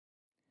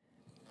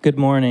Good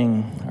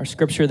morning. Our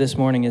scripture this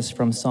morning is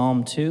from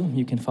Psalm 2.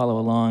 You can follow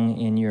along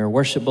in your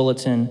worship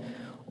bulletin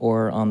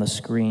or on the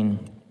screen.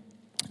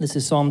 This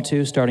is Psalm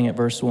 2, starting at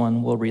verse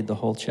 1. We'll read the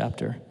whole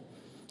chapter.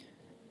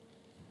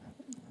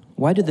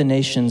 Why do the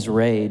nations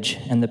rage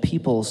and the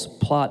peoples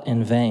plot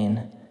in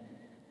vain?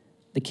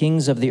 The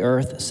kings of the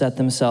earth set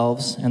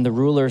themselves, and the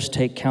rulers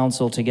take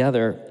counsel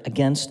together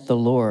against the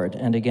Lord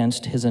and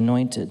against his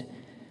anointed,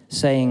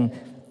 saying,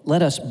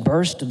 "Let us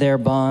burst their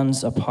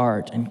bonds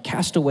apart and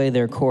cast away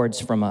their cords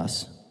from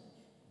us."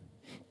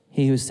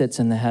 He who sits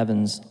in the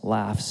heavens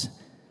laughs.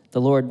 The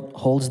Lord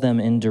holds them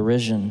in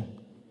derision.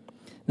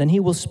 Then he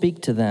will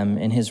speak to them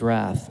in his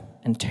wrath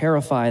and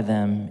terrify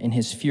them in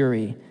his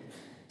fury,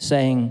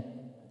 saying,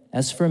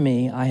 "As for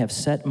me, I have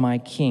set my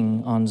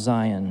king on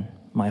Zion,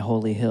 my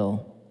holy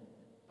hill.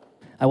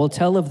 I will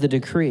tell of the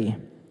decree.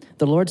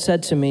 The Lord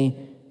said to me,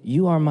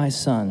 'You are my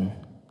son.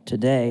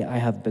 Today I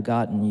have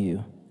begotten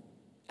you.'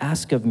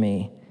 Ask of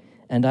me,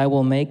 and I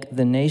will make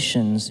the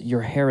nations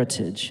your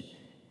heritage,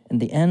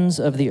 and the ends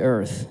of the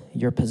earth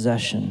your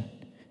possession.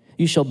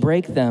 You shall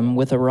break them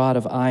with a rod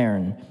of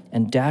iron,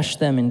 and dash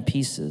them in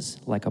pieces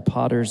like a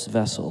potter's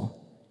vessel.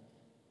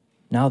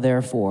 Now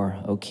therefore,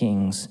 O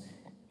kings,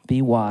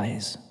 be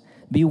wise.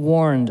 Be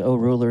warned, O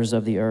rulers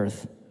of the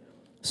earth.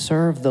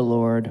 Serve the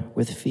Lord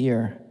with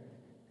fear,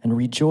 and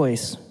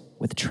rejoice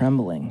with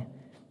trembling.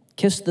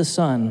 Kiss the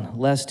Son,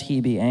 lest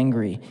he be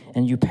angry,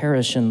 and you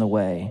perish in the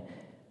way,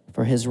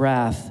 for his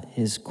wrath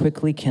is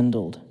quickly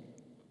kindled.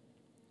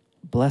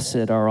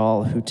 Blessed are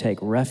all who take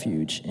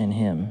refuge in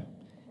him."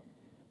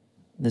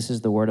 This is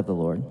the word of the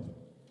Lord.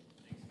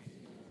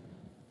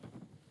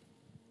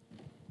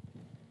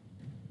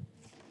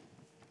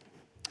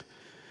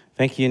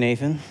 Thank you,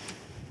 Nathan.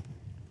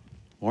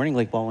 Morning,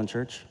 Lake Baldwin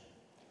Church.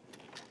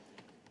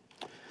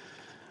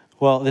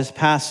 Well, this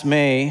past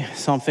May,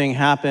 something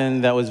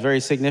happened that was very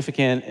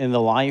significant in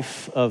the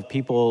life of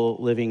people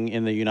living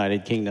in the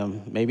United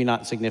Kingdom. Maybe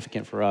not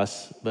significant for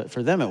us, but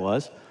for them it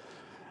was.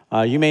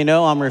 You may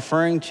know I'm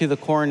referring to the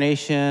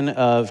coronation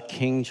of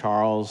King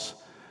Charles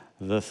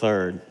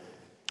III.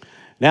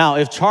 Now,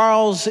 if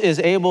Charles is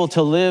able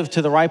to live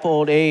to the ripe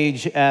old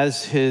age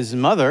as his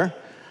mother,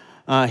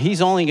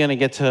 he's only going to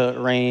get to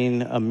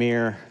reign a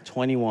mere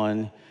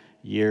 21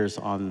 years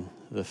on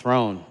the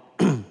throne.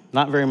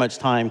 Not very much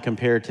time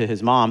compared to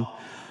his mom.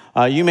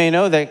 You may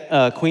know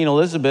that Queen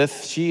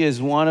Elizabeth, she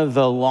is one of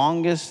the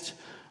longest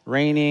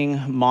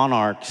reigning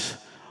monarchs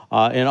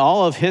in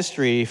all of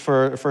history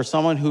for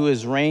someone who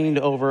has reigned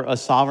over a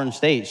sovereign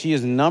state. She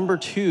is number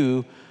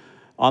 2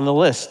 on the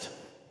list.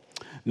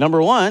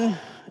 Number 1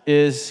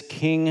 is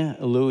King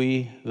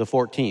Louis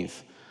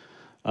XIV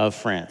of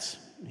France.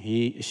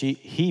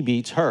 He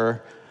beats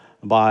her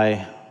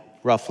by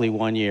roughly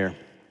 1 year,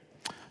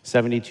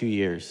 72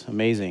 years.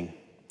 Amazing.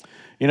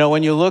 You know,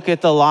 when you look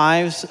at the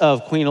lives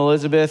of Queen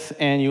Elizabeth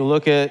and you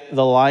look at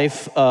the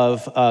life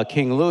of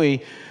King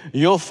Louis,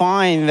 you'll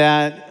find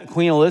that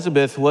Queen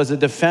Elizabeth was a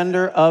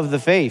defender of the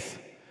faith.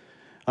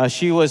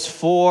 She was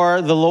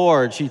for the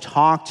Lord. She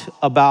talked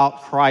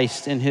about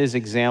Christ and his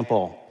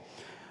example.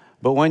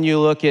 But when you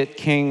look at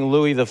King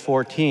Louis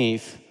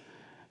XIV,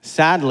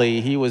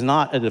 sadly, he was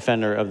not a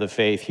defender of the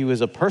faith. He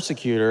was a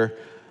persecutor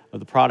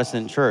of the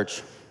Protestant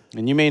church.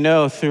 And you may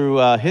know through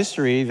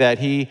history that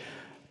he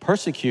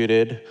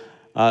persecuted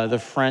the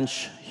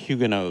French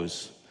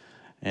Huguenots.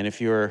 And if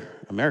you're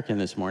American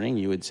this morning,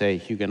 you would say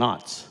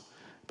Huguenots.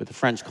 But the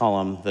French call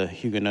them the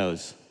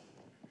Huguenots.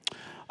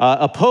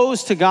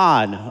 Opposed to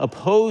God,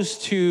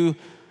 opposed to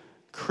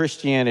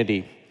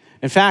Christianity.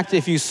 In fact,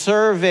 if you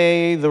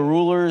survey the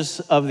rulers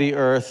of the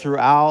earth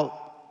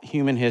throughout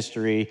human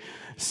history,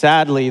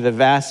 sadly, the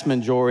vast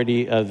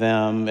majority of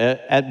them,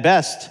 at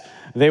best,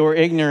 they were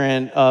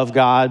ignorant of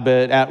God,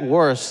 but at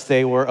worst,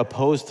 they were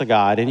opposed to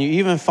God. And you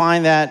even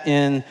find that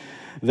in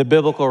the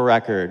biblical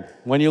record.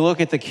 When you look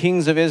at the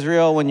kings of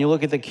Israel, when you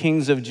look at the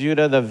kings of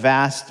Judah, the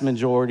vast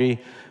majority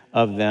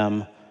of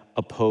them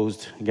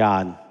opposed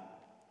God.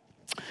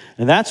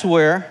 And that's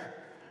where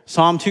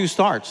Psalm 2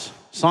 starts.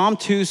 Psalm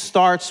 2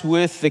 starts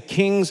with the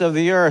kings of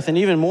the earth, and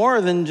even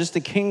more than just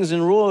the kings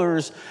and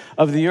rulers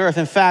of the earth.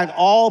 In fact,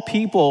 all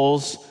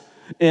peoples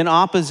in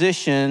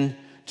opposition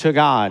to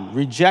God,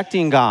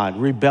 rejecting God,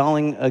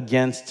 rebelling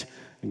against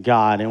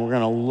God. And we're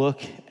going to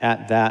look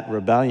at that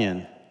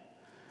rebellion.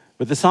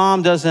 But the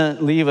psalm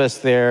doesn't leave us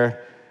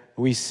there.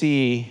 We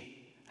see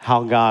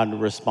how God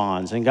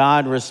responds. And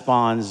God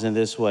responds in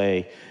this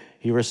way.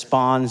 He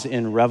responds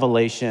in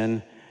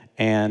revelation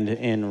and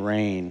in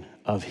reign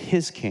of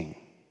his king.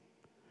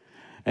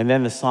 And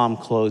then the psalm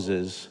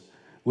closes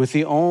with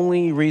the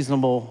only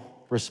reasonable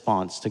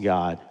response to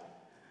God.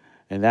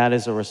 And that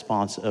is a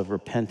response of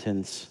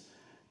repentance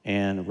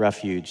and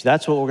refuge.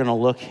 That's what we're going to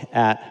look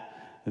at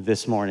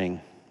this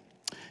morning.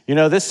 You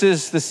know, this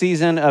is the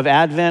season of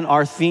Advent.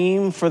 Our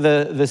theme for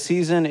the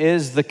season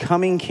is the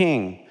coming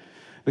King.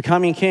 The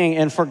coming King.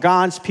 And for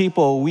God's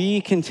people, we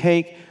can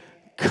take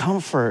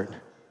comfort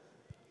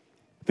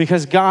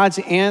because God's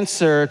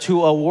answer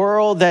to a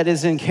world that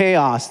is in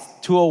chaos,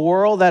 to a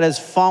world that is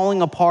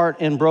falling apart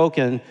and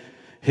broken,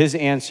 His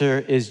answer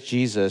is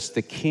Jesus,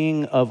 the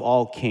King of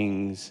all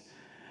kings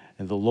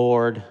and the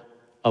Lord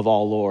of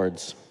all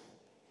lords.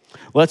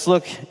 Let's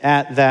look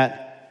at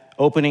that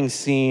opening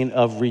scene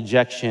of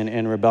rejection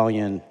and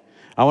rebellion.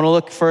 I want to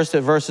look first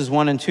at verses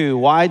 1 and 2.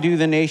 Why do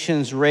the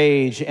nations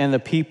rage and the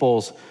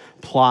peoples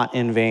plot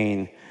in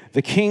vain?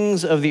 The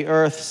kings of the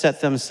earth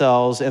set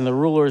themselves, and the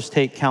rulers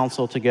take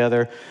counsel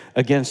together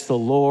against the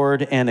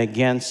Lord and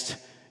against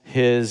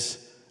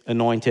his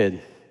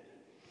anointed.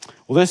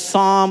 Well, this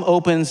psalm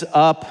opens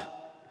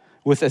up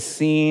with a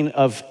scene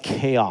of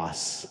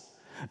chaos,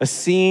 a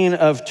scene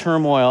of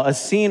turmoil, a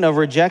scene of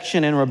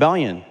rejection and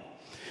rebellion.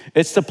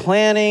 It's the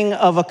planning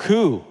of a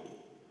coup.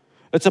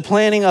 It's a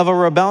planning of a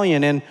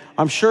rebellion, and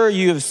I'm sure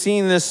you have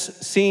seen this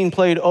scene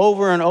played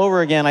over and over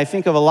again. I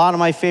think of a lot of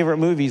my favorite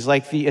movies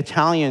like The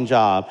Italian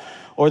Job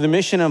or the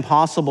Mission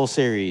Impossible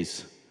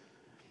series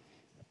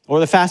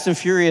or the Fast and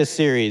Furious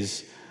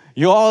series.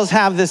 You always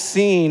have this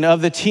scene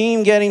of the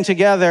team getting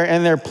together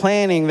and they're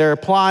planning, they're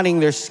plotting,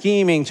 they're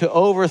scheming to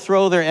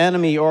overthrow their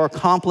enemy or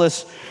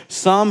accomplish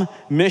some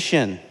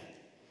mission.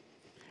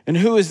 And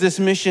who is this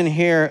mission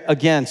here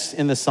against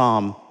in the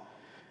psalm?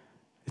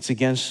 It's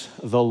against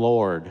the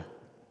Lord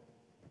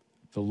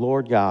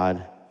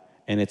God,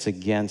 and it's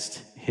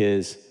against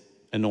his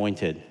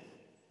anointed.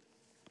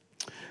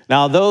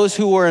 Now, those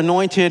who were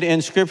anointed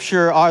in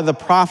Scripture are the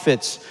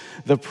prophets,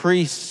 the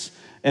priests,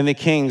 and the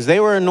kings. They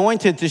were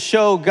anointed to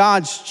show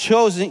God's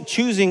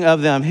choosing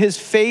of them, his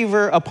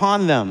favor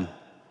upon them.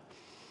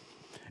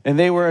 And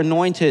they were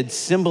anointed,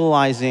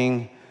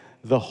 symbolizing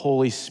the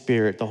Holy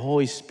Spirit. The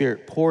Holy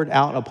Spirit poured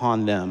out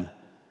upon them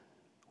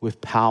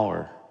with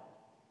power,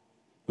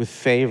 with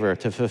favor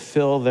to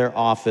fulfill their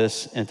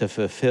office and to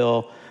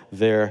fulfill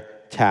their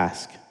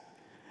task.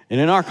 And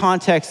in our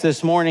context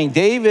this morning,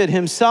 David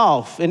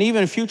himself, and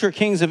even future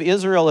kings of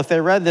Israel, if they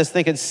read this,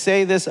 they could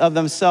say this of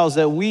themselves,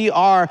 that we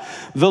are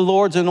the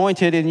Lord's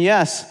anointed. And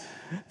yes,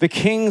 the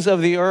kings of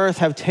the earth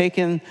have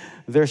taken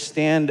their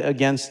stand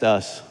against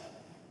us.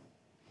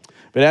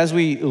 But as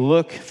we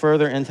look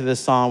further into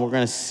this psalm, we're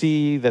going to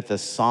see that the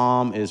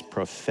psalm is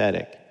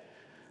prophetic.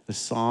 The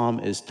psalm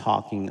is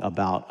talking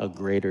about a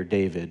greater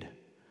David.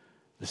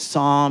 The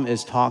psalm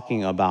is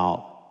talking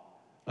about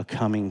a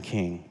coming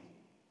king.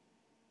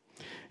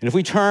 And if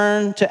we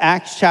turn to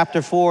Acts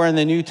chapter 4 in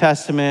the New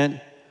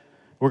Testament,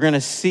 we're going to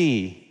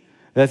see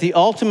that the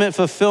ultimate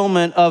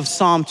fulfillment of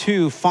Psalm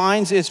 2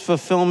 finds its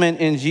fulfillment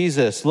in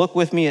Jesus. Look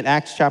with me at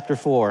Acts chapter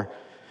 4,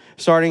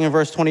 starting in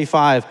verse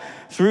 25.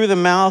 Through the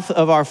mouth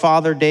of our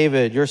father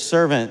David, your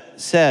servant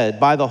said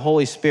by the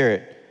Holy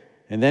Spirit.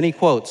 And then he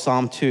quotes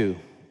Psalm 2.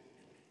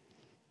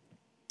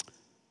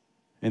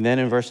 And then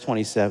in verse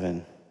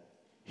 27,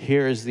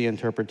 here is the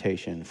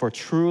interpretation. For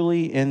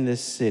truly in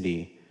this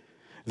city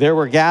there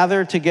were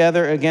gathered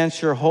together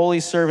against your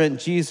holy servant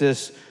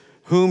Jesus,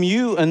 whom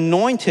you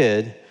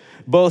anointed,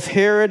 both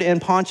Herod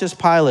and Pontius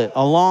Pilate,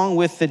 along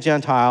with the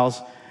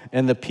Gentiles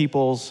and the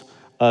peoples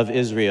of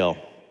Israel.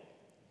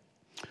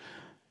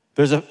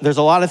 There's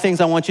a lot of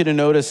things I want you to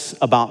notice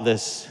about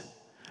this.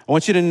 I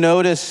want you to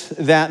notice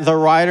that the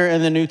writer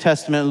in the New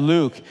Testament,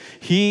 Luke,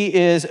 he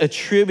is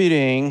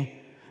attributing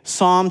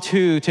Psalm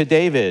 2 to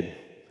David.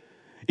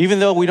 Even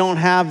though we don't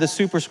have the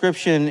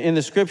superscription in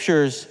the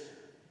scriptures,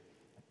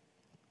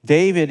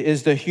 David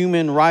is the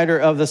human writer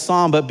of the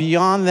psalm. But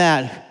beyond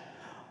that,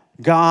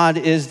 God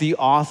is the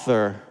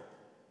author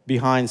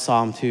behind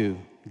Psalm 2,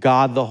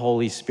 God the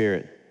Holy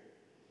Spirit.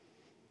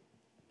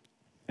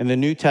 And the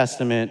New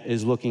Testament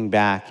is looking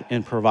back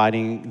and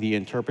providing the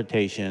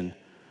interpretation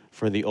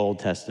for the Old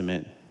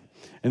Testament.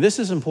 And this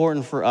is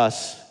important for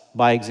us,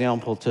 by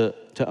example, to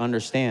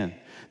understand.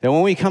 That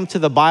when we come to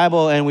the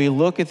Bible and we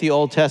look at the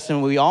Old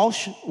Testament, we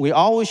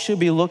always should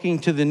be looking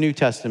to the New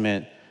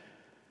Testament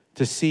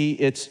to see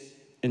its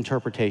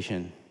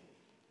interpretation.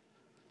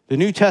 The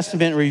New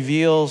Testament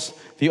reveals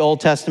the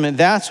Old Testament.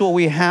 That's what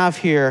we have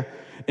here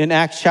in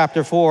Acts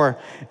chapter 4.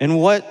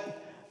 And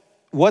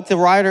what the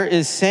writer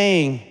is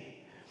saying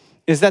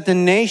is that the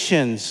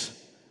nations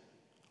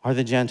are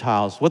the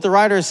Gentiles. What the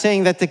writer is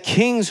saying, that the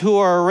kings who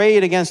are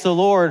arrayed against the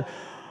Lord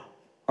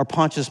are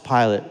Pontius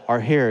Pilate, are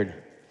Herod.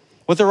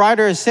 What the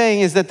writer is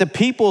saying is that the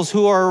peoples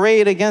who are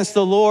arrayed against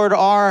the Lord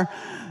are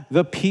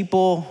the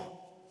people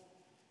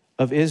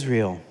of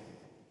Israel.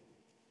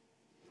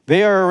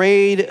 They are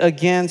arrayed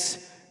against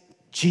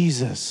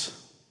Jesus.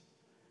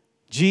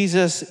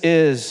 Jesus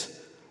is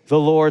the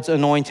Lord's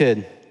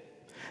anointed.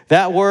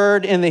 That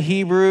word in the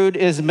Hebrew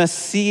is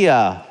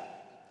Messiah.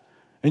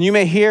 And you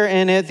may hear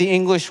in it the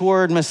English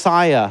word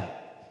Messiah.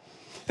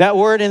 That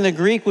word in the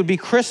Greek would be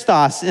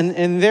Christos,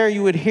 and there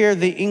you would hear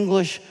the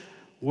English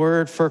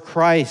word for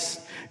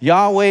Christ.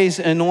 Yahweh's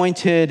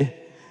anointed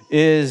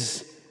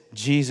is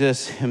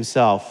Jesus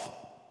himself.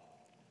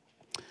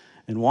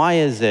 And why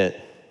is it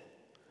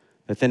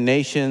that the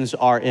nations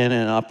are in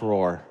an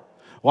uproar?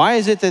 Why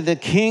is it that the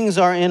kings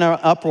are in an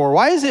uproar?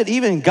 Why is it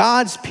even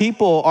God's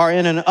people are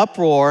in an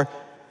uproar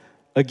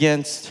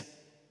against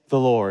the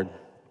Lord?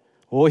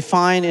 Well, we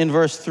find in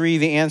verse 3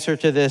 the answer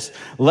to this.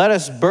 Let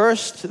us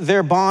burst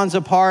their bonds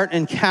apart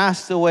and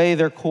cast away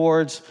their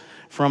cords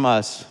from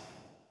us.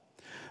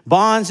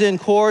 Bonds and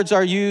cords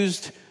are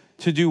used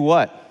to do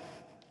what?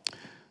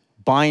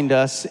 Bind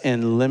us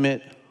and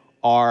limit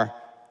our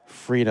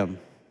freedom.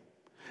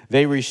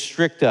 They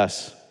restrict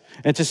us.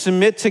 And to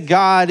submit to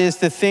God is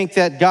to think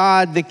that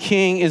God, the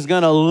King, is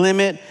going to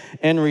limit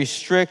and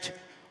restrict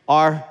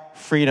our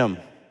freedom.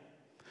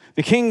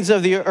 The kings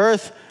of the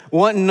earth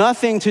want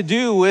nothing to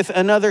do with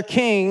another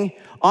king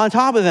on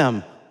top of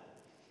them.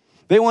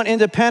 They want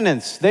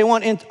independence. They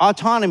want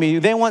autonomy.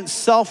 They want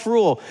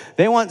self-rule.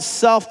 They want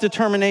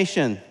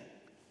self-determination.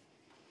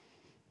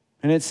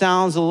 And it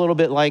sounds a little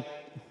bit like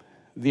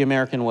the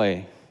American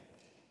way.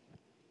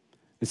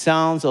 It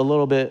sounds a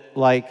little bit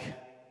like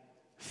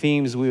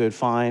themes we would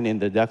find in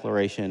the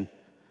Declaration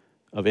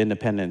of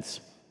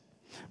Independence.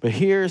 But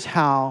here's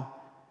how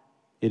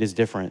it is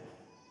different.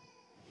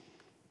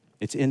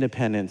 It's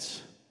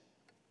independence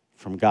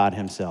from God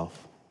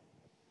himself.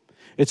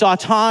 It's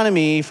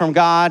autonomy from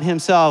God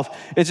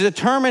himself. It's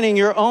determining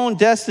your own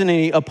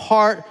destiny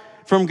apart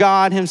from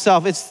God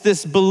himself. It's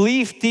this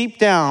belief deep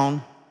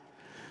down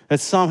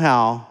that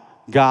somehow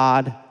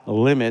God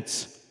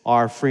limits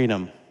our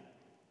freedom.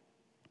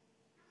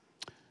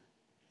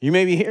 You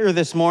may be here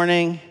this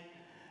morning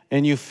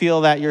and you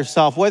feel that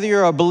yourself. Whether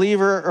you're a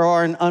believer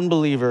or an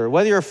unbeliever,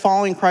 whether you're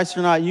following Christ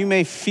or not, you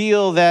may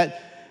feel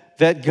that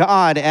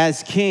God,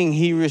 as King,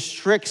 he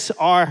restricts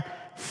our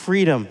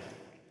freedom.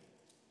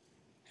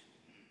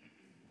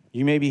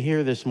 You may be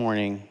here this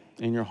morning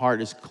and your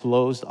heart is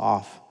closed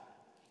off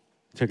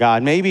to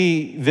God.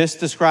 Maybe this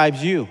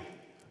describes you.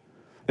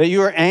 That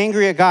you are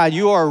angry at God.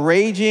 You are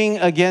raging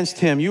against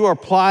him. You are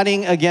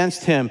plotting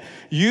against him.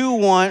 You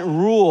want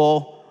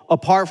rule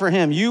apart from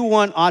him. You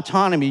want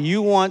autonomy.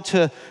 You want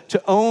to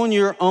own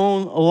your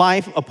own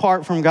life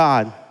apart from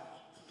God.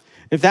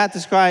 If that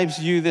describes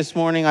you this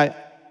morning,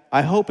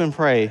 I hope and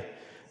pray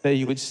that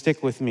you would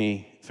stick with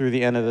me through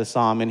the end of the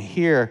psalm and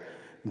hear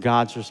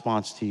God's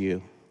response to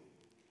you.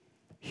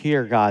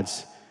 Hear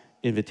God's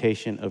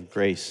invitation of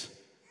grace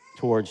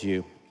towards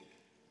you.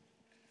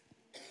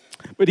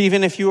 But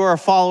even if you are a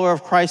follower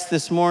of Christ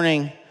this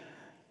morning,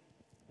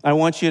 I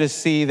want you to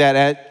see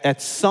that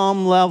at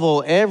some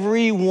level,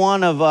 every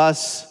one of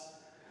us,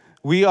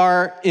 we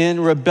are in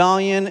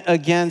rebellion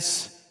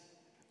against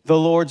the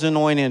Lord's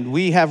anointed.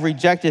 We have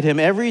rejected him.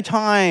 Every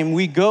time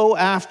we go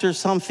after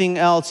something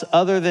else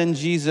other than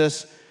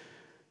Jesus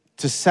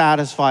to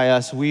satisfy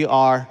us, we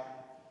are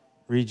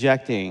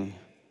rejecting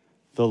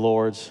the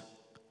Lord's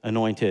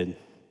anointed.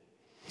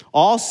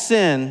 All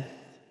sin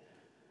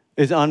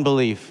is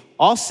unbelief.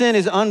 All sin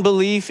is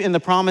unbelief in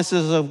the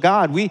promises of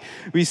God. We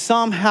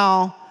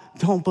somehow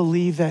don't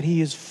believe that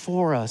he is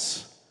for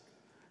us.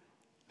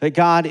 That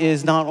God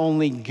is not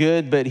only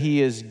good, but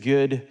he is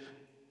good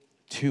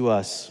to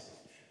us.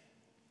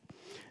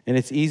 And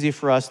it's easy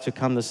for us to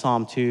come to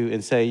Psalm 2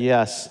 and say,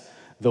 yes,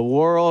 the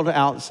world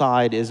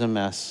outside is a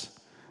mess.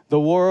 The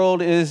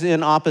world is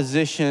in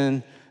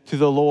opposition to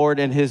the Lord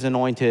and his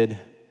anointed.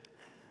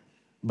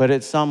 But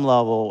at some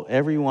level,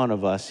 every one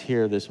of us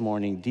here this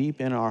morning, deep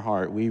in our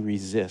heart, we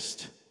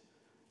resist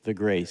the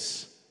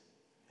grace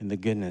and the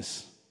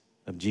goodness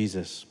of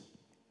Jesus.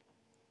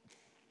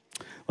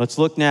 Let's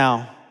look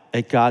now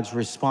at God's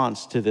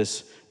response to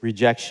this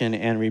rejection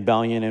and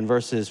rebellion in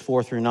verses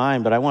 4 through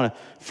 9. But I want to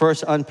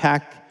first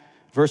unpack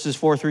verses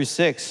 4 through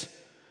 6.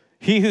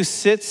 He who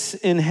sits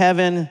in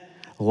heaven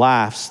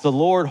laughs. The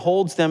Lord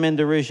holds them in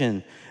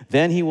derision.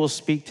 Then he will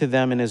speak to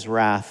them in his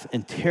wrath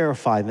and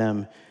terrify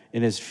them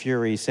in his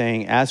fury,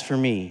 saying, as for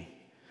me,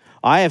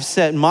 I have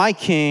set my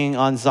king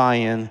on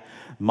Zion,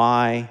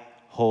 my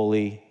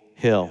holy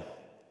hill.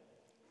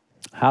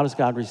 How does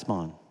God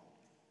respond?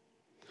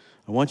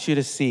 I want you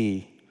to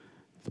see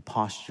the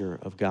posture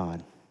of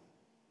God.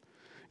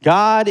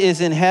 God is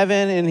in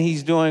heaven and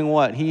he's doing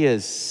what? He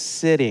is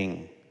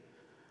sitting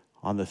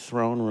on the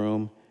throne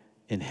room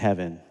in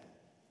heaven.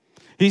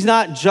 He's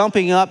not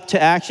jumping up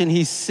to action.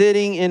 He's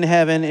sitting in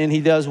heaven and he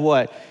does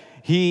what?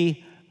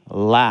 He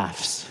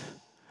laughs.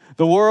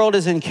 The world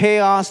is in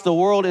chaos. The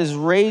world is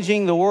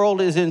raging. The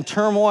world is in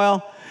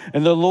turmoil.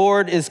 And the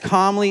Lord is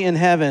calmly in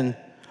heaven,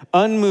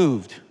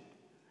 unmoved.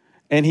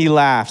 And he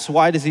laughs.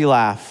 Why does he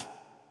laugh?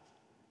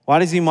 Why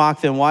does he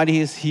mock them? Why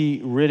does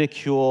he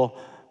ridicule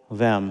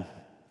them?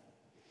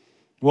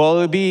 Well,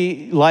 it would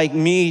be like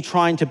me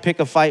trying to pick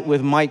a fight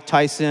with Mike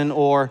Tyson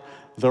or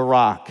The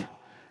Rock,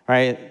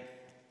 right?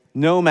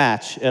 No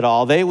match at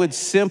all. They would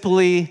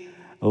simply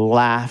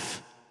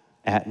laugh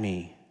at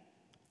me.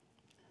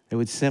 They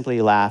would simply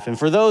laugh. And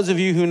for those of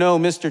you who know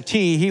Mr.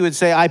 T, he would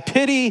say, I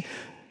pity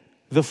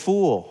the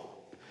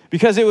fool,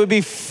 because it would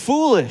be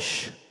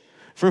foolish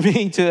for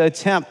me to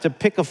attempt to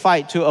pick a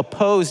fight, to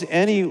oppose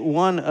any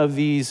one of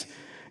these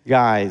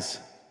guys.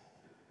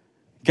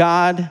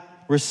 God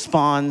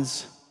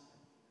responds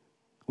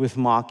with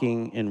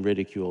mocking and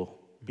ridicule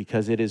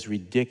because it is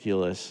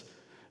ridiculous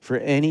for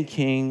any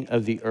king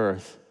of the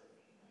earth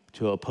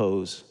to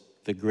oppose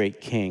the great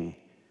king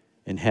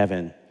in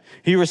heaven.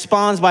 He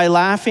responds by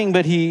laughing,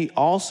 but he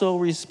also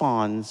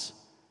responds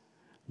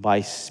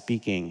by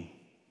speaking.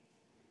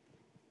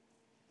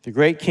 The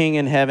great King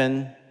in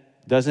heaven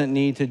doesn't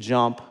need to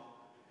jump.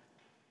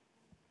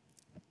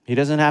 He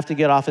doesn't have to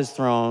get off his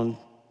throne.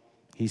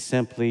 He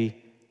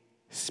simply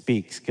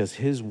speaks because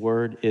his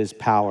word is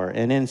power.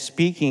 And in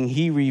speaking,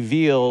 he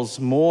reveals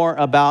more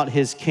about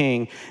his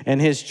king and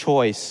his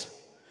choice.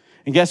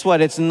 And guess what?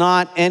 It's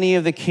not any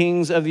of the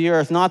kings of the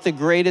earth, not the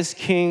greatest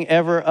king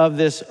ever of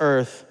this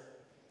earth.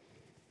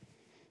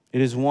 It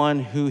is one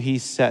who he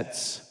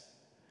sets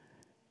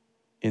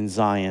in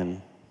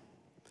Zion.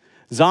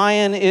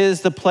 Zion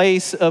is the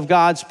place of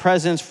God's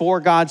presence for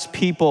God's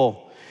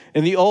people.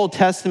 In the Old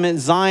Testament,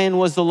 Zion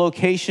was the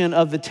location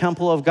of the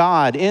temple of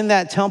God. In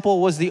that temple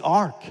was the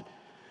ark,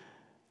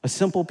 a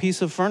simple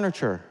piece of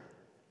furniture,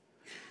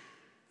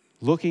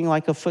 looking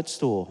like a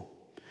footstool.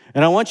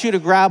 And I want you to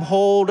grab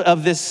hold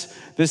of this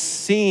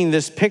scene,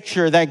 this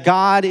picture that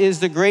God is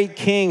the great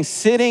king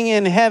sitting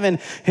in heaven,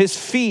 his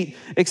feet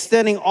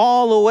extending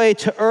all the way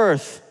to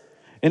earth,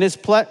 and his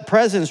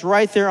presence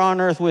right there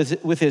on earth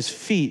with his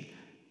feet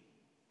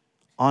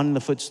on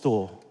the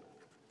footstool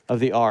of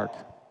the ark.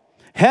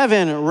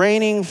 Heaven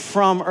reigning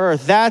from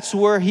earth. That's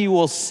where he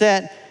will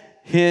set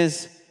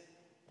his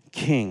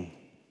king.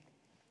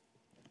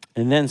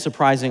 And then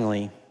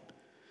surprisingly,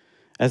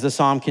 as the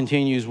psalm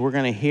continues, we're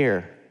going to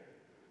hear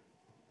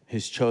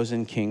his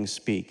chosen king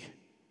speak,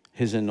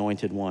 his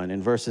anointed one.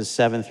 In verses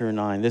 7 through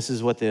 9, this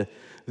is what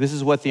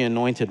the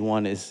anointed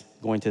one is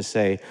going to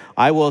say.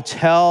 I will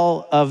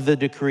tell of the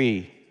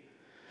decree.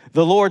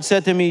 The Lord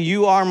said to me,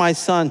 you are my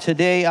son.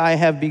 Today I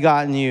have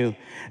begotten you.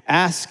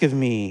 Ask of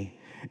me,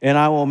 and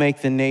I will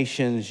make the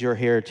nations your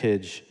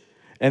heritage,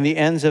 and the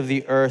ends of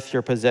the earth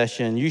your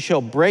possession. You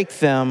shall break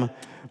them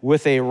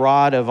with a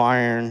rod of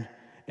iron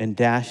and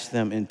dash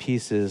them in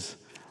pieces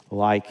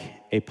like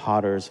a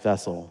potter's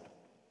vessel.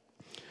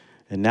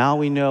 And now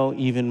we know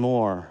even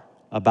more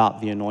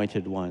about the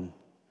anointed one.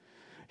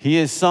 He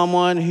is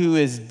someone who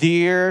is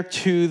dear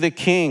to the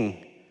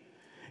king.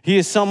 He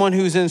is someone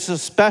who's in a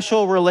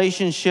special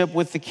relationship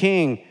with the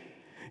king.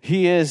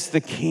 He is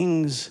the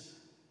king's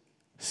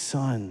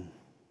son.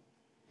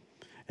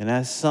 And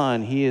as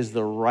son, he is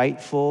the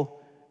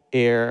rightful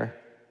heir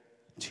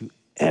to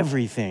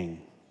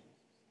everything.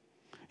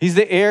 He's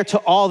the heir to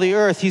all the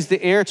earth. He's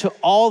the heir to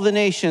all the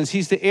nations.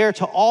 He's the heir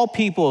to all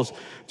peoples,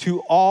 to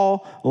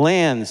all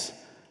lands.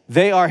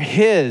 They are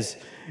his.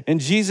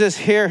 And Jesus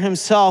here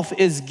himself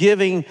is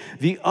giving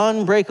the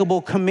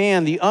unbreakable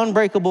command, the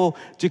unbreakable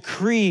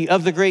decree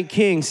of the great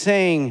king,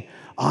 saying,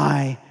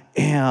 I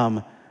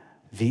am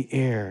the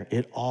heir.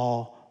 It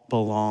all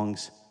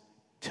belongs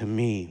to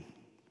me.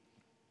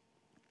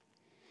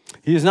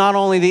 He is not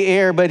only the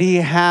heir, but he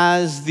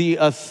has the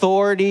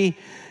authority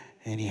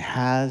and he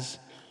has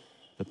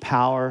the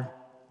power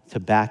to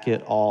back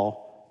it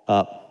all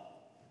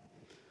up.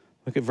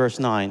 Look at verse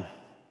 9.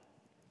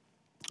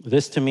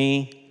 This to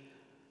me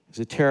is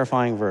a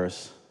terrifying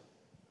verse.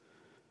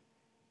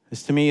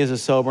 This to me is a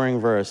sobering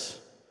verse.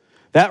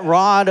 That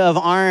rod of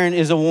iron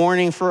is a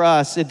warning for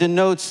us. It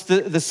denotes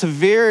the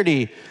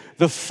severity,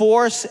 the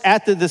force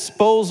at the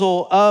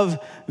disposal of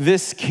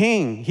this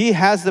king. He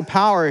has the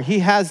power. He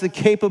has the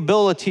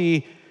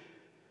capability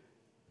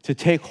to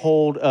take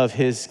hold of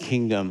his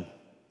kingdom.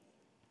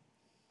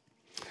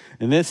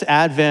 In this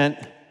Advent,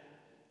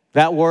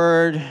 that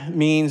word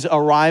means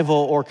arrival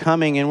or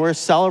coming, and we're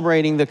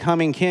celebrating the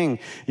coming king.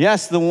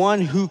 Yes, the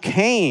one who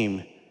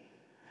came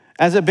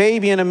as a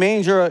baby in a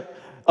manger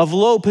of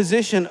low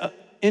position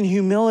in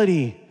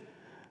humility.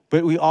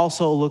 But we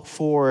also look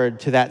forward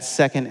to that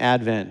second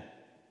Advent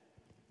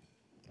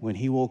when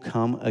he will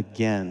come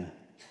again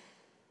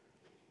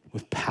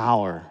with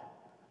power,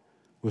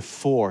 with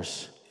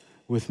force,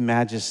 with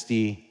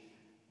majesty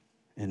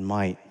and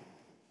might.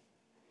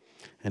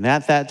 And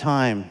at that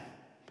time,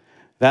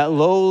 that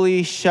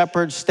lowly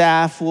shepherd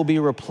staff will be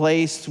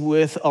replaced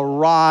with a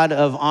rod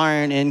of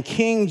iron, and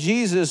King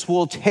Jesus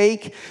will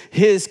take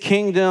his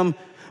kingdom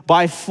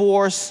by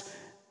force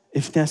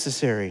if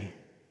necessary.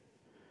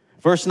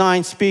 Verse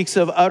 9 speaks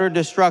of utter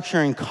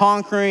destruction and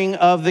conquering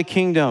of the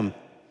kingdom.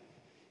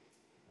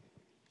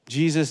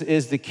 Jesus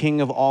is the King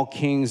of all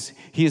kings.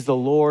 He is the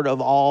Lord of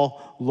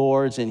all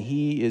lords, and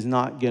he is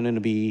not going to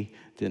be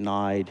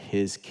denied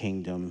his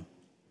kingdom.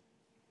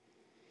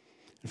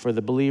 And for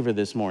the believer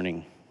this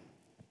morning,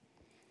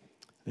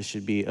 this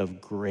should be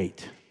of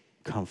great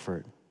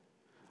comfort,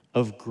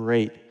 of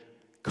great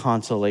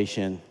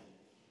consolation.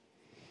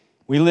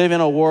 We live in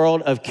a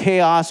world of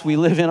chaos. We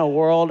live in a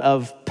world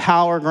of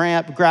power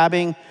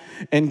grabbing.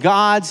 And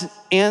God's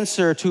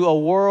answer to a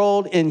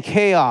world in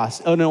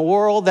chaos, in a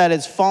world that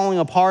is falling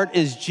apart,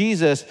 is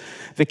Jesus,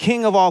 the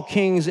King of all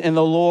kings and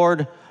the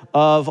Lord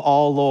of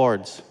all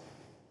lords.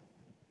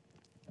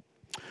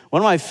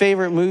 One of my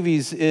favorite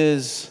movies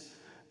is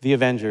The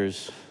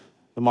Avengers,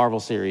 the Marvel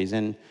series.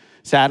 And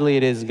sadly,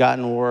 it has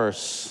gotten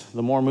worse.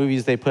 The more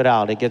movies they put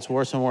out, it gets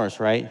worse and worse,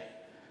 right?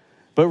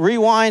 But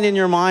rewind in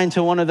your mind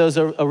to one of those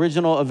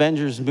original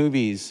Avengers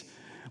movies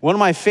One of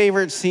my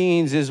favorite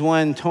scenes is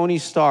when Tony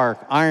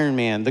Stark, Iron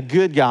Man, the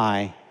good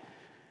guy,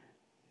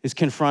 is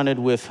confronted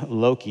with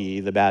Loki,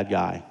 the bad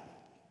guy.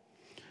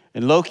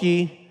 And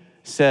Loki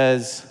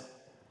says,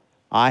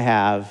 I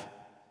have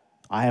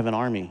an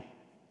army.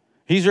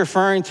 He's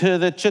referring to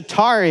the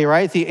Chitauri,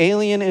 right? The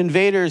alien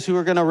invaders who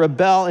are going to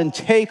rebel and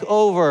take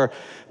over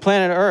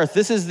planet Earth.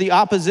 This is the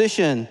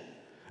opposition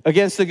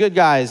against the good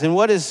guys. And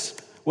what is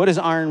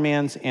Iron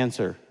Man's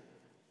answer?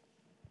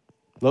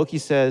 Loki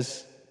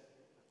says,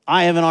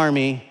 I have an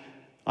army.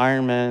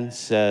 Iron Man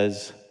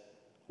says,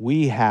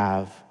 we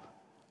have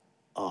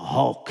a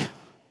Hulk.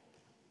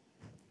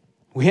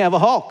 We have a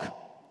Hulk.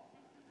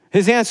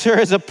 His answer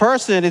is a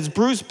person. It's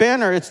Bruce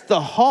Banner. It's the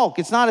Hulk.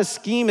 It's not a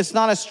scheme. It's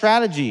not a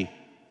strategy.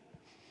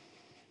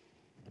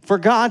 For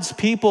God's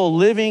people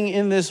living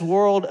in this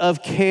world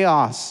of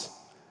chaos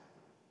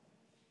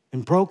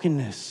and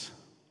brokenness,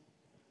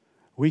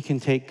 we can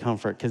take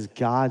comfort because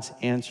God's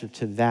answer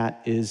to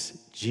that is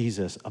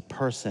Jesus, a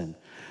person,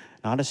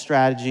 not a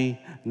strategy,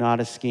 not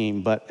a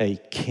scheme, but a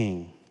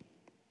king.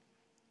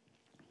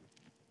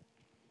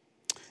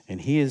 And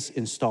he has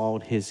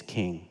installed his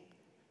king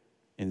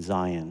in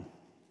Zion.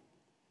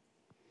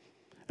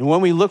 And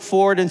when we look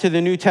forward into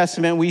the New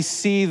Testament, we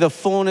see the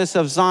fullness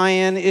of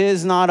Zion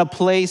is not a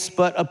place,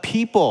 but a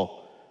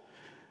people.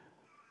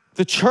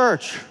 The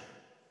church,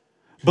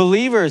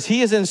 believers,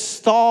 he has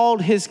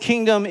installed his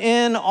kingdom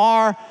in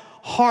our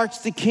hearts.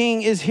 The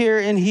king is here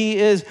and he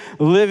is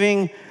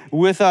living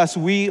with us.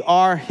 We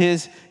are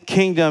his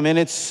kingdom. And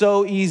it's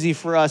so easy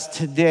for us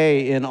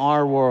today in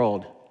our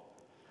world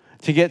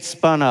to get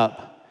spun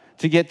up,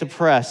 to get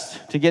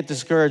depressed, to get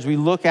discouraged. We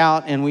look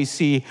out and we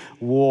see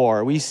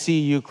war. We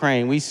see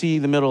Ukraine. We see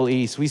the Middle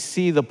East. We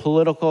see the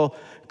political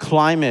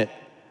climate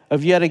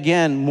of yet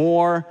again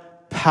more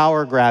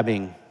power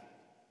grabbing.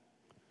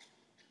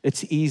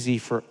 It's easy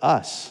for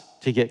us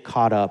to get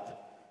caught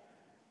up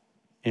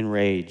in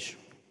rage.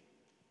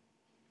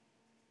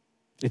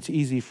 It's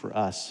easy for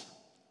us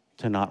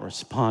to not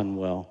respond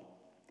well.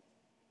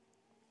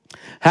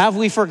 Have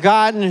we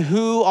forgotten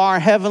who our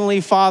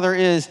Heavenly Father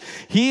is?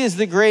 He is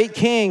the great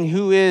King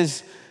who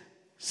is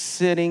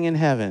sitting in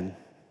heaven.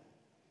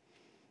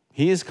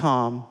 He is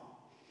calm,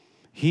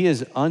 he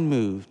is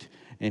unmoved,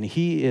 and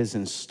he has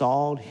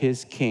installed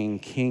his King,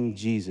 King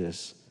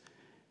Jesus,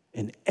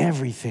 and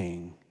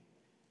everything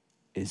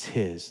is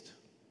his.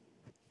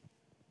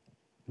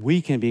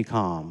 We can be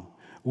calm,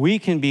 we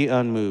can be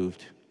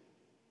unmoved,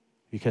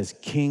 because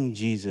King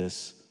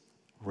Jesus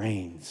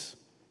reigns.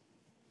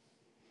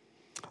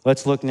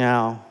 Let's look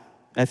now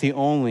at the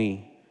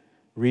only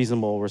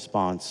reasonable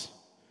response,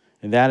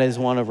 and that is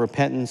one of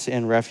repentance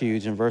and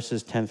refuge in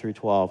verses 10 through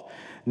 12.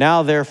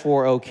 Now,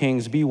 therefore, O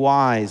kings, be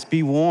wise,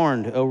 be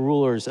warned, O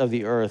rulers of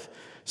the earth.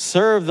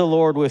 Serve the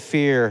Lord with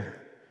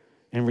fear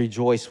and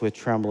rejoice with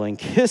trembling.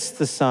 Kiss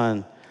the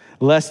Son,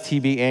 lest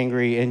he be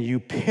angry and you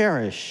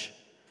perish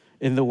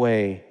in the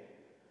way.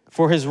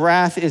 For his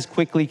wrath is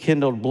quickly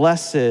kindled.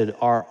 Blessed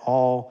are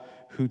all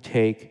who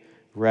take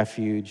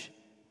refuge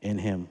in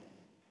him.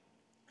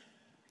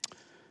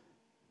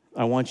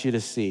 I want you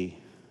to see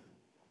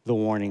the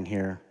warning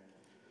here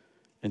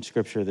in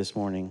Scripture this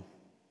morning.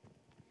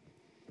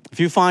 If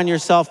you find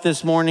yourself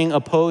this morning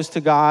opposed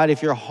to God,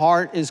 if your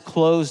heart is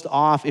closed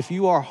off, if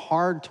you are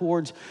hard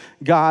towards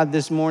God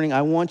this morning,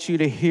 I want you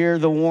to hear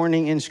the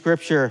warning in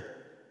Scripture.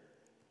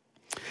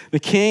 The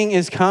King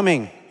is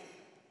coming.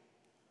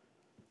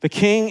 The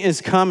King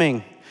is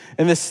coming,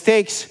 and the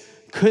stakes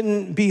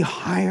couldn't be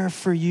higher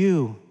for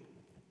you.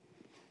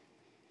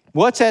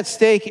 What's at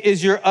stake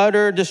is your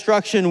utter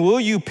destruction. Will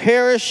you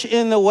perish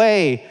in the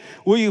way?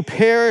 Will you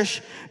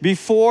perish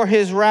before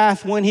his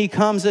wrath when he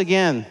comes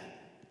again?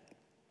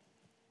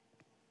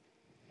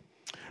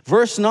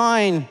 Verse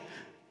 9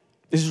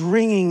 is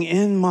ringing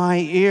in my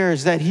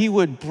ears that he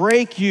would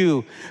break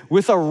you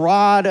with a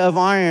rod of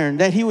iron,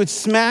 that he would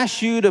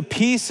smash you to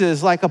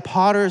pieces like a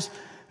potter's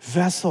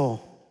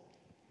vessel.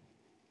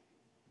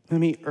 Let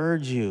me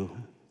urge you,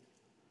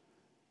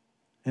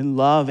 in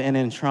love and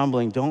in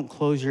trembling, don't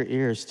close your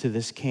ears to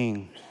this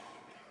King.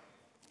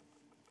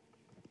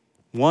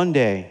 One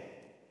day,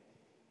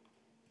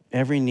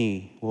 every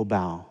knee will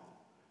bow.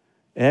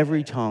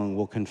 Every tongue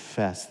will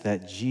confess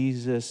that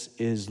Jesus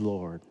is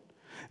Lord.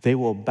 They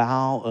will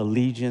bow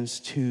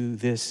allegiance to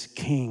this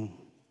King.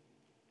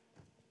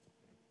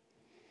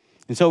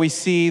 And so we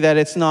see that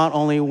it's not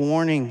only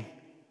warning,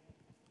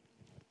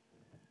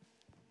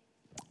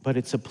 but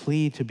it's a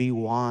plea to be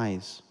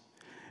wise.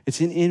 It's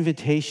an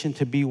invitation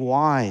to be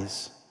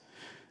wise.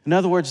 In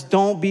other words,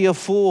 don't be a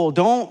fool.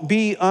 Don't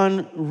be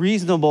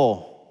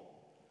unreasonable.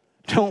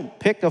 Don't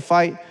pick a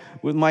fight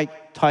with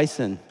Mike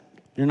Tyson.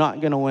 You're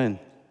not going to win.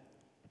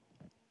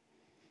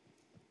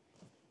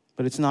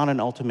 But it's not an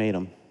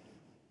ultimatum.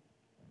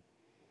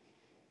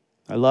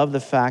 I love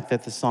the fact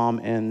that the psalm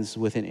ends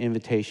with an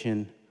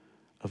invitation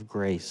of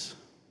grace.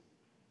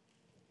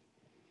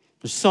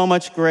 There's so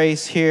much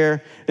grace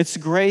here. It's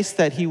grace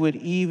that he would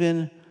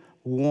even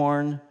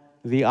warn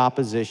the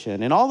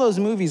opposition. In all those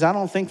movies, I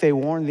don't think they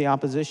warned the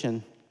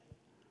opposition.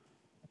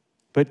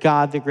 But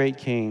God, the great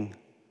King,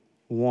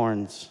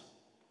 warns.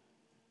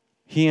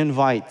 He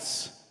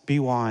invites, be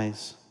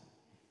wise.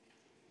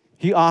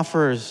 He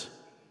offers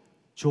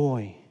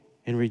joy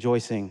and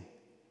rejoicing.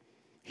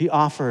 He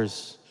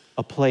offers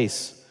a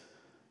place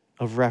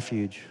of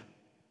refuge.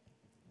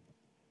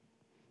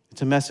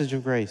 It's a message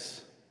of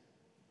grace.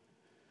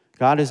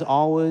 God is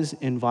always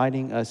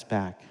inviting us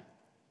back.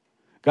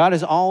 God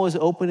is always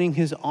opening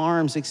his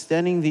arms,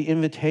 extending the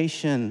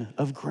invitation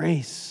of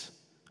grace.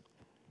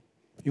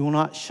 He will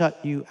not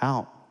shut you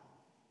out,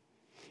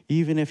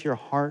 even if your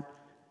heart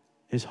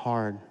is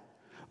hard.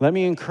 Let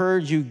me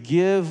encourage you,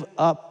 give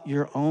up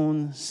your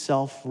own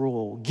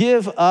self-rule.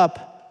 Give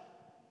up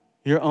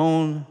your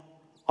own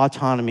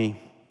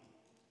autonomy.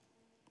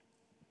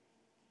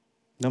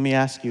 Let me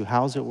ask you,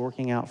 how's it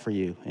working out for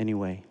you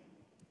anyway?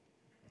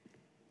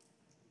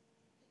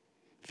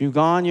 If you've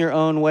gone your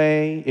own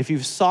way, if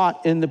you've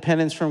sought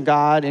independence from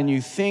God and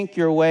you think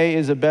your way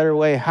is a better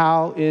way,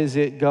 how is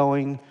it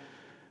going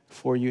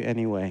for you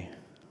anyway?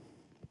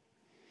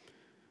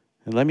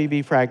 And let me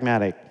be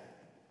pragmatic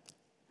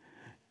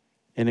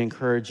and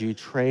encourage you,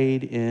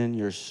 trade in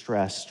your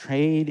stress,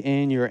 trade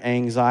in your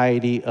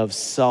anxiety of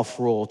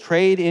self-rule,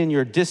 trade in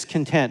your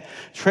discontent,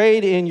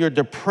 trade in your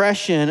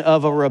depression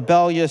of a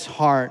rebellious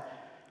heart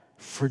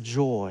for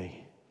joy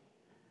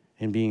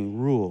in being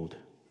ruled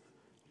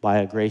by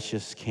a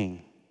gracious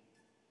King.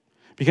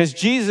 Because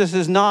Jesus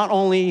is not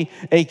only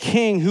a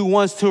king who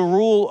wants to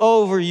rule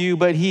over you,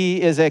 but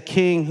he is a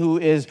king who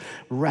is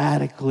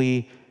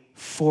radically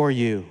for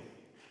you.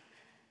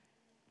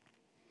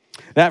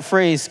 That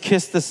phrase,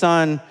 kiss the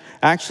Son,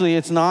 actually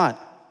it's not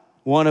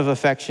one of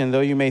affection,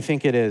 though you may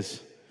think it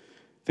is.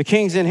 The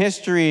kings in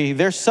history,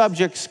 their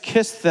subjects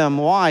kissed them.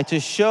 Why? To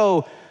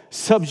show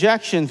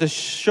subjection, to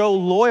show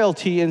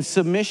loyalty and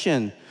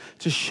submission,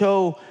 to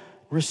show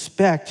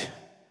respect.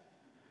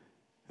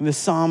 And the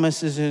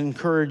psalmist is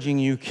encouraging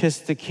you, kiss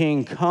the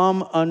King.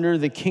 Come under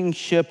the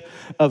kingship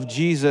of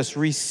Jesus.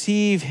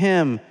 Receive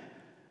him.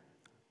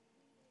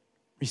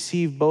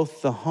 Receive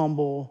both the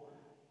humble,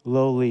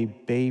 lowly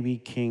baby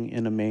king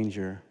in a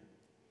manger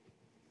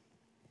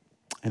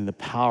and the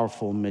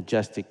powerful,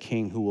 majestic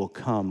King who will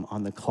come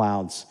on the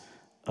clouds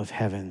of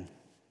heaven.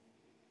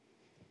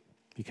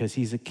 Because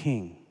he's a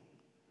king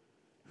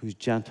who's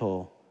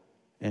gentle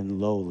and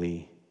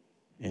lowly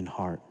in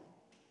heart.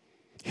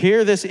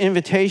 Hear this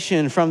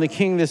invitation from the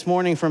King this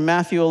morning from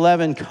Matthew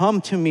 11.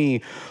 Come to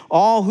me,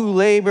 all who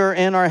labor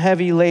and are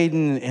heavy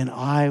laden, and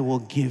I will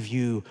give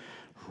you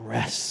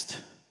rest.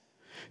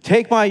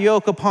 Take my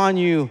yoke upon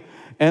you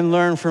and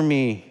learn from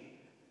me,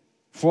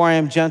 for I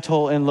am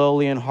gentle and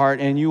lowly in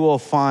heart, and you will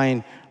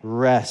find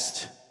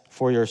rest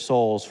for your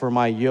souls. For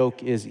my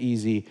yoke is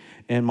easy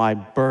and my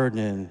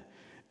burden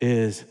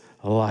is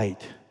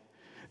light.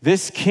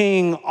 This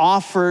King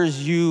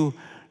offers you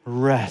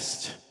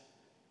rest,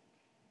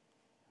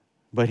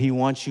 but he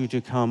wants you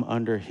to come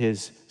under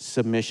his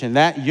submission.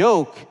 That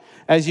yoke,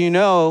 as you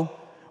know,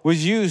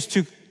 was used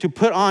to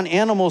put on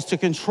animals to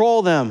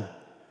control them,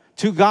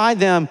 to guide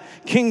them.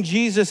 King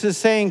Jesus is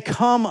saying,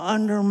 come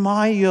under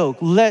my yoke.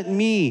 Let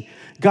me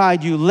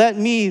guide you. Let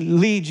me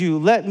lead you.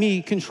 Let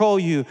me control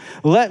you.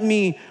 Let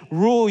me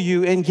rule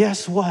you. And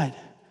guess what?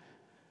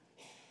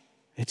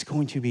 It's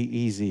going to be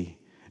easy.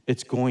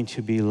 It's going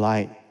to be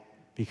light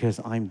because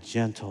I'm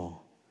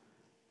gentle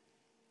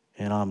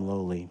and I'm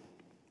lowly.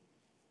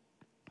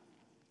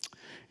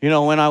 You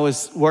know, when I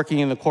was working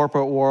in the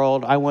corporate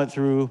world, I went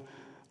through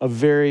a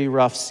very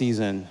rough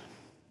season.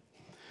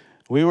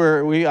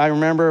 I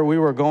remember we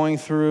were going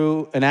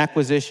through an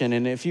acquisition,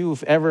 and if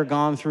you've ever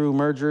gone through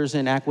mergers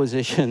and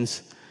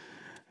acquisitions,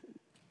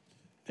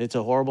 it's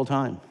a horrible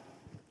time.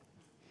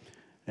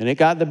 And it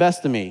got the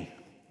best of me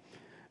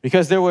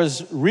because there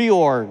was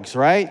reorgs,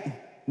 right?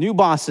 New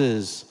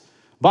bosses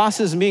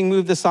being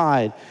moved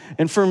aside.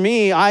 And for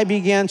me, I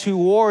began to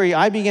worry.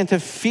 I began to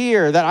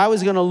fear that I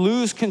was going to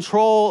lose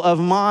control of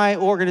my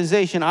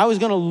organization. I was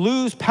going to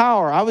lose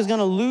power. I was going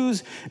to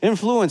lose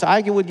influence. I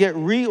would get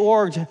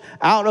reorged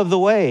out of the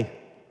way.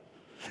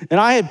 And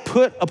I had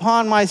put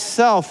upon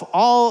myself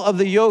all of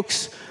the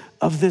yokes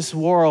of this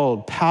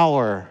world: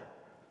 power,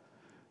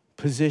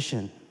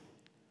 position,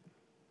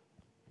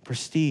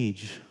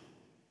 prestige,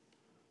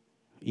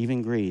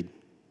 even greed.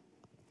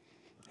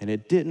 And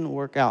it didn't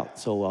work out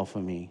so well for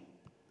me.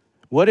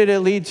 What did it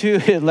lead to?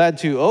 It led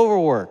to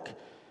overwork,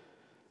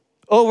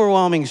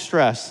 overwhelming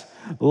stress,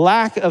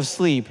 lack of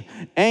sleep,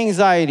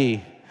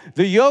 anxiety.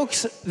 The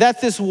yokes that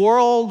this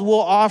world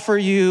will offer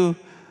you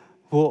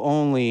will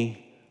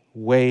only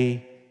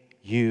weigh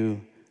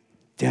you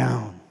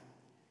down.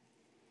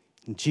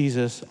 And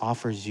Jesus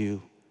offers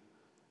you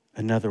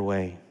another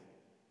way.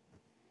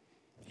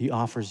 He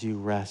offers you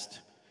rest.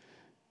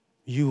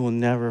 You will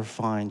never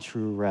find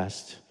true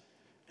rest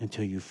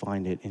until you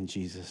find it in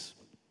Jesus.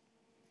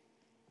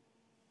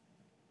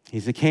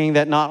 He's a king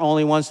that not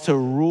only wants to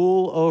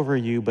rule over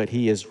you, but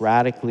he is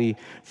radically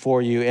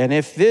for you. And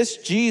if this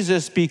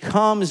Jesus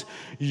becomes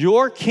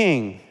your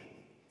king,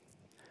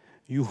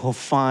 you will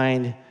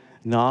find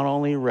not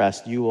only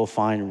rest, you will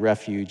find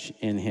refuge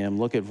in him.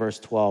 Look at verse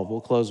 12.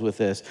 We'll close with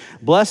this.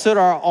 Blessed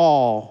are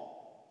all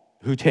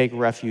who take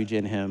refuge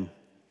in him.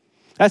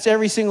 That's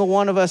every single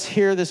one of us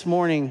here this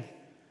morning.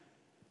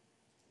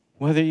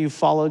 Whether you've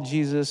followed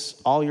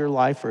Jesus all your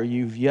life or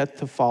you've yet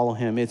to follow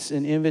him, it's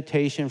an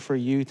invitation for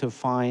you to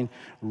find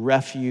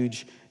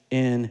refuge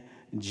in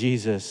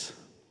Jesus.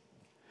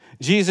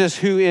 Jesus,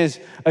 who is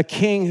a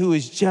king who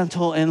is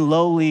gentle and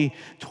lowly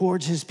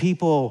towards his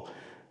people,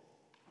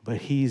 but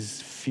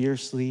he's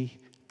fiercely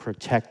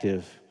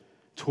protective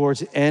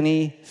towards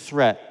any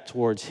threat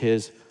towards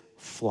his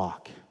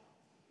flock.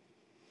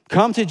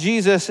 Come to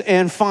Jesus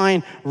and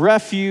find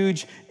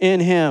refuge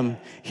in him.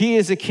 He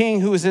is a king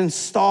who has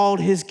installed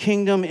his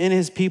kingdom in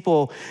his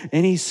people,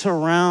 and he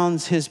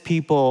surrounds his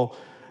people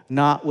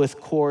not with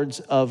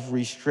cords of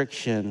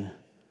restriction,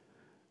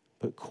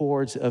 but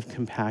cords of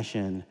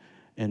compassion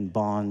and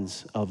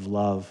bonds of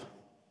love.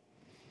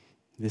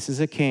 This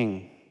is a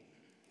king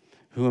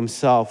who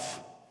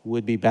himself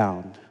would be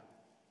bound.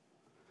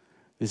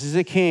 This is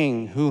a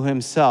king who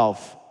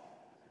himself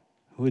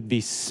would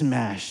be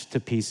smashed to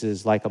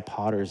pieces like a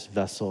potter's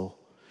vessel.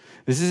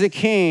 This is a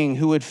king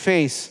who would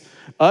face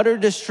utter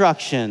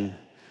destruction.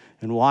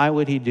 And why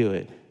would he do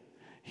it?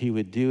 He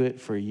would do it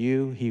for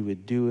you. He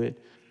would do it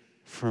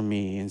for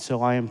me. And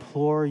so I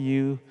implore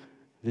you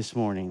this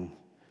morning,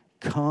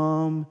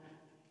 come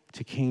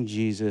to King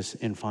Jesus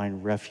and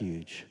find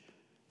refuge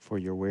for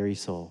your weary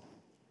soul.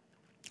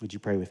 Would you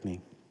pray with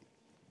me?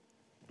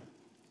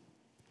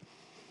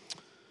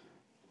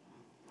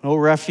 O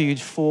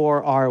refuge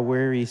for our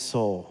weary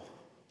soul.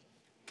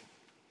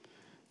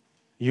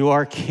 You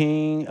are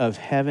King of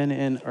heaven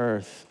and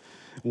earth.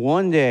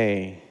 One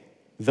day,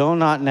 though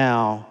not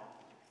now,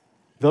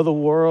 though the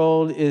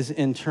world is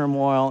in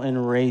turmoil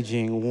and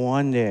raging,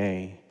 one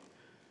day,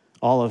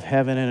 all of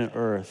heaven and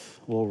earth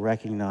will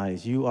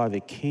recognize you are the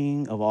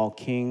King of all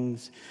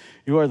kings.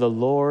 You are the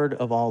Lord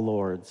of all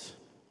lords.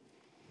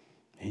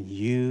 And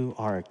you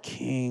are a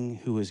king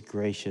who is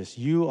gracious.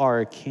 You are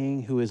a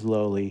king who is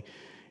lowly.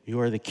 You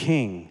are the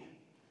king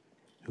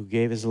who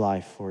gave his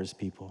life for his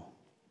people.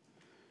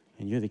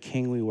 And you're the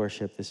king we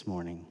worship this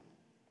morning.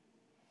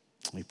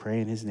 We pray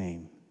in his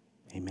name.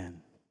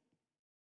 Amen.